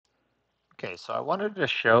Okay, so I wanted to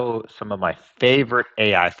show some of my favorite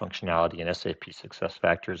AI functionality in SAP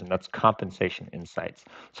SuccessFactors, and that's compensation insights.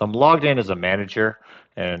 So I'm logged in as a manager,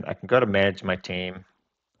 and I can go to manage my team,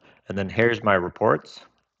 and then here's my reports.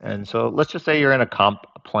 And so let's just say you're in a comp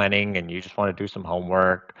planning and you just want to do some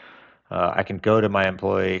homework. I can go to my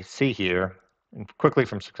employee, see here, and quickly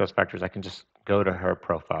from SuccessFactors, I can just go to her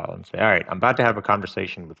profile and say, all right, I'm about to have a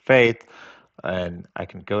conversation with Faith, and I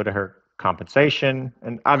can go to her compensation,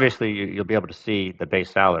 and obviously you'll be able to see the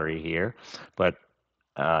base salary here, but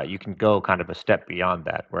you can go kind of a step beyond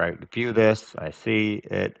that, where I view this, I see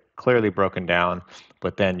it clearly broken down,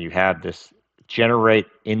 but then you have this generate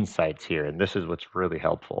insights here, and this is what's really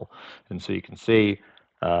helpful. And so you can see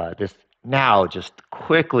this now just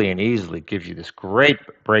quickly and easily gives you this great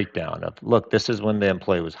breakdown of, look, this is when the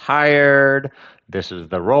employee was hired, this is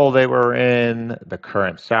the role they were in, the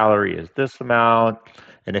current salary is this amount.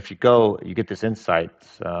 And if you go, you get this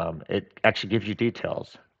insights, it actually gives you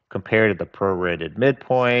details compared to the prorated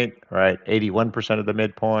midpoint, right? 81% of the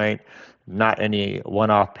midpoint, not any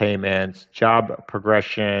one-off payments, job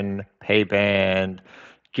progression, pay band,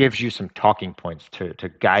 gives you some talking points to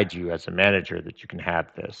guide you as a manager that you can have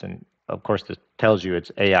this. And of course, this tells you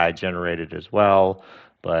it's AI generated as well,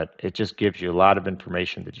 but it just gives you a lot of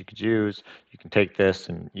information that you could use. You can take this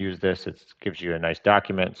and use this. It gives you a nice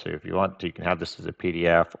document. So if you want to, you can have this as a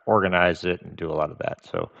PDF, organize it, and do a lot of that.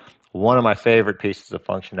 So one of my favorite pieces of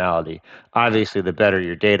functionality. Obviously, the better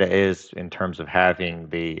your data is in terms of having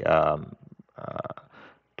the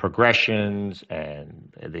progressions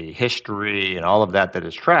and the history and all of that that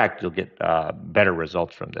is tracked, you'll get better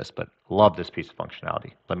results from this. But love this piece of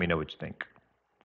functionality. Let me know what you think.